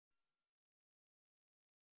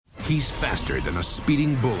He's faster than a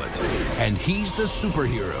speeding bullet, and he's the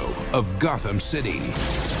superhero of Gotham City.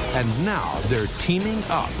 And now they're teaming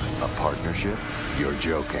up. A partnership? You're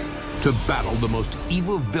joking. To battle the most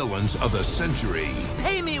evil villains of the century.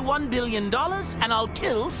 Pay me $1 billion and I'll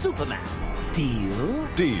kill Superman. Deal?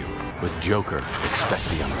 Deal. With Joker, expect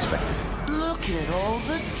the unexpected. Look at all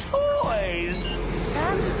the toys.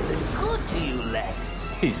 Santa's been good to you, Lex.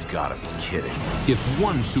 He's gotta be kidding. If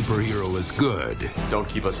one superhero is good, Don't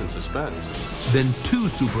keep us in suspense. then two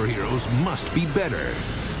superheroes must be better.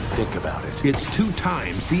 Think about it. It's 2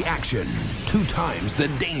 times the action, 2 times the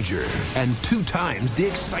danger, and 2 times the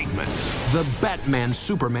excitement. The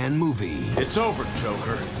Batman-Superman movie. It's over,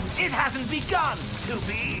 Joker. It hasn't begun to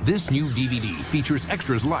be. This new DVD features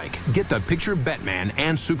extras like Get the Picture Batman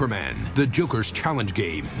and Superman, The Joker's Challenge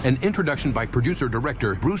Game, an introduction by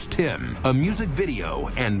producer-director Bruce Timm, a music video,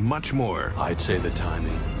 and much more. I'd say the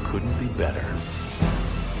timing couldn't be better.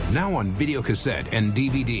 Now on videocassette and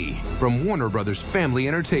DVD from Warner Brothers Family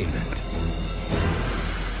Entertainment.